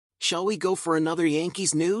shall we go for another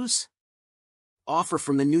Yankees news? Offer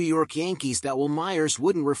from the New York Yankees that Will Myers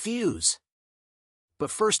wouldn't refuse. But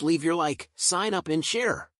first, leave your like, sign up and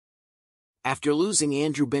share. After losing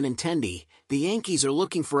Andrew Benintendi, the Yankees are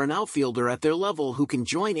looking for an outfielder at their level who can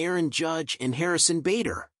join Aaron Judge and Harrison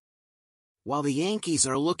Bader. While the Yankees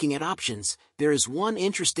are looking at options, there is one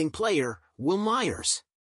interesting player, Will Myers.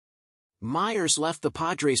 Myers left the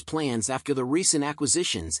Padres' plans after the recent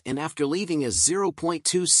acquisitions and after leaving a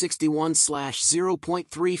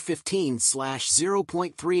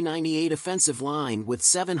 0.261/0.315/0.398 offensive line with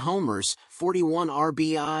 7 homers, 41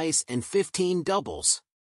 RBIs and 15 doubles.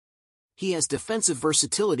 He has defensive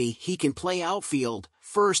versatility. He can play outfield,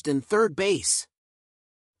 first and third base.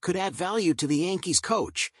 Could add value to the Yankees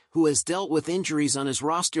coach, who has dealt with injuries on his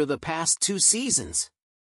roster the past 2 seasons.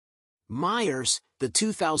 Myers, the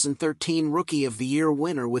 2013 Rookie of the Year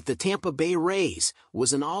winner with the Tampa Bay Rays,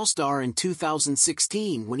 was an All-Star in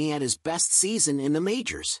 2016 when he had his best season in the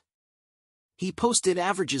majors. He posted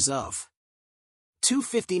averages of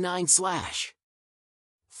 .259/,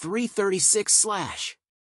 .336/,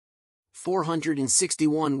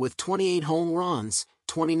 .461 with 28 home runs,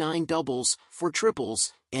 29 doubles, 4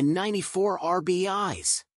 triples, and 94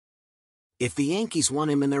 RBIs. If the Yankees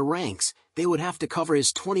want him in their ranks, they would have to cover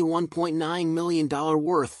his $21.9 million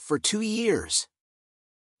worth for 2 years.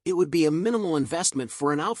 It would be a minimal investment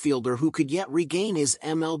for an outfielder who could yet regain his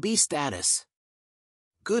MLB status.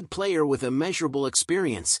 Good player with immeasurable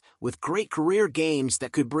experience, with great career games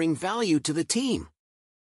that could bring value to the team.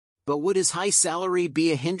 But would his high salary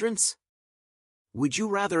be a hindrance? Would you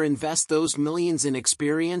rather invest those millions in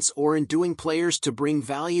experience or in doing players to bring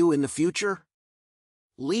value in the future?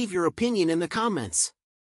 Leave your opinion in the comments.